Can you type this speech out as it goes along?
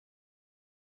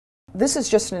This is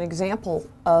just an example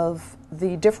of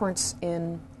the difference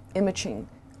in imaging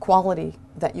quality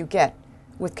that you get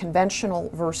with conventional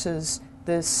versus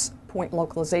this point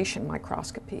localization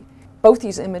microscopy. Both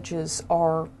these images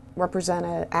represent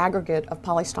an aggregate of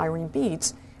polystyrene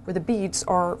beads, where the beads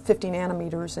are 50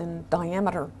 nanometers in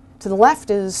diameter. To the left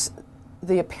is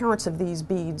the appearance of these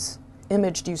beads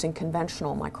imaged using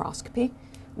conventional microscopy,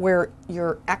 where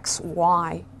your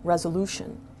XY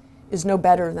resolution is no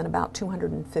better than about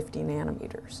 250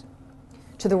 nanometers.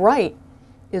 To the right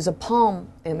is a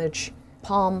palm image.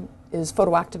 Palm is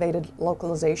photoactivated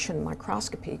localization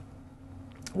microscopy,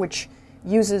 which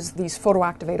uses these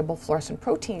photoactivatable fluorescent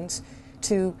proteins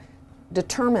to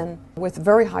determine with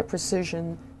very high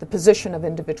precision the position of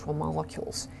individual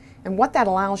molecules. And what that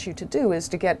allows you to do is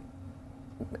to get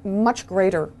much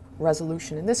greater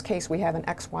resolution. In this case, we have an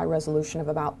XY resolution of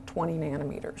about 20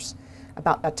 nanometers,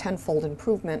 about a 10-fold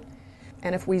improvement.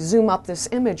 And if we zoom up this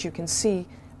image, you can see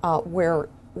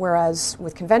whereas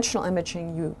with conventional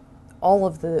imaging, all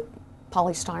of the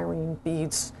polystyrene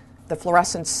beads, the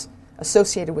fluorescence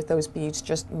associated with those beads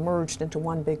just merged into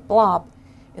one big blob.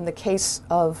 In the case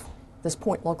of this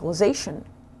point localization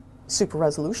super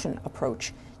resolution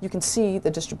approach, you can see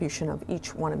the distribution of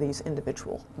each one of these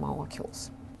individual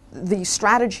molecules. The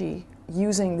strategy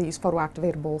using these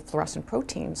photoactivatable fluorescent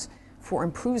proteins for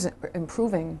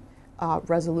improving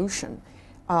resolution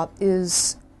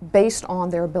is based on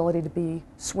their ability to be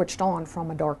switched on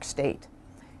from a dark state.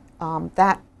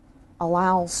 That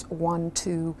allows one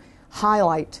to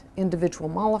highlight individual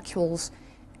molecules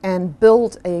and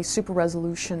build a super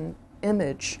resolution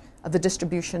image of the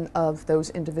distribution of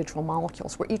those individual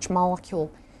molecules, where each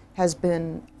molecule has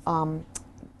been,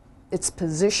 its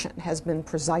position has been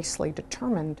precisely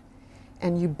determined,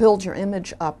 and you build your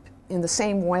image up in the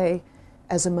same way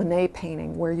as a Monet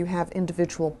painting, where you have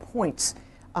individual points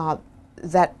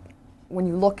that when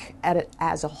you look at it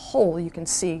as a whole, you can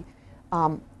see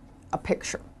a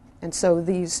picture. And so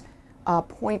these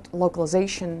point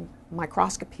localization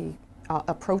microscopy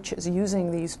approaches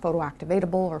using these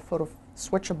photoactivatable or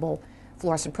photo-switchable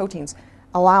fluorescent proteins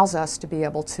allows us to be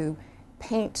able to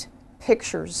paint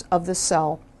pictures of the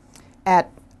cell at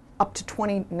up to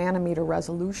 20 nanometer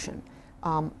resolution,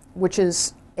 which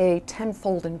is a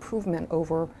 10-fold improvement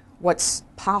over what's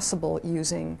possible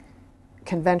using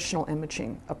conventional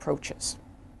imaging approaches.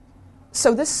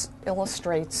 So this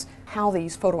illustrates how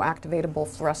these photoactivatable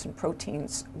fluorescent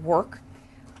proteins work.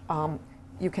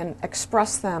 You can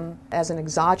express them as an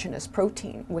exogenous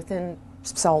protein within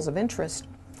cells of interest,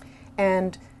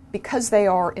 and because they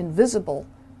are invisible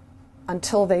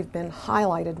until they've been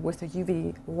highlighted with a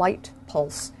UV light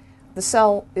pulse, the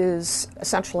cell is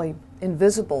essentially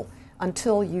invisible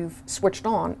until you've switched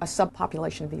on a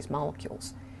subpopulation of these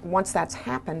molecules. Once that's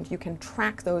happened, you can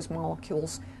track those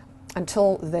molecules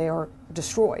until they are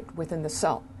destroyed within the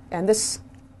cell. And this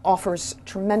offers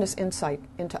tremendous insight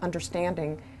into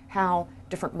understanding how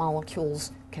different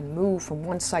molecules can move from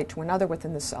one site to another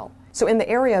within the cell. So in the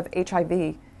area of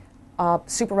HIV,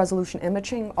 super resolution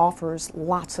imaging offers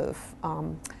lots of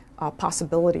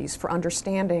possibilities for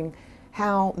understanding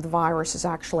how the virus is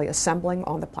actually assembling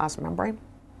on the plasma membrane,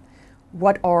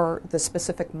 what are the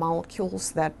specific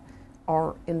molecules that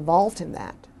are involved in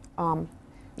that.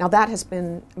 Now that has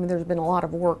been, there's been a lot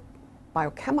of work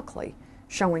biochemically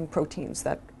showing proteins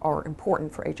that are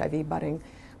important for HIV budding,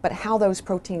 but how those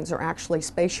proteins are actually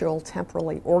spatial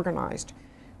temporally organized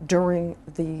during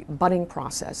the budding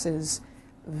process is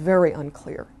very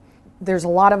unclear. There's a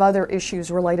lot of other issues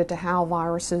related to how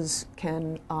viruses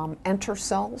can enter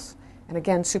cells, and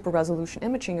again, super resolution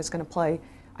imaging is going to play,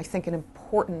 I think, an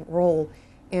important role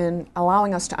in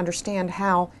allowing us to understand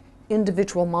how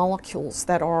individual molecules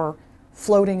that are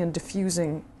floating and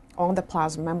diffusing on the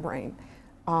plasma membrane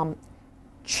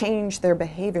change their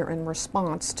behavior in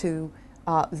response to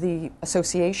the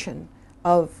association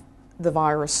of the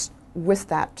virus with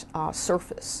that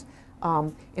surface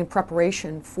in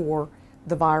preparation for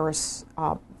the virus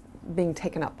being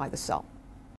taken up by the cell.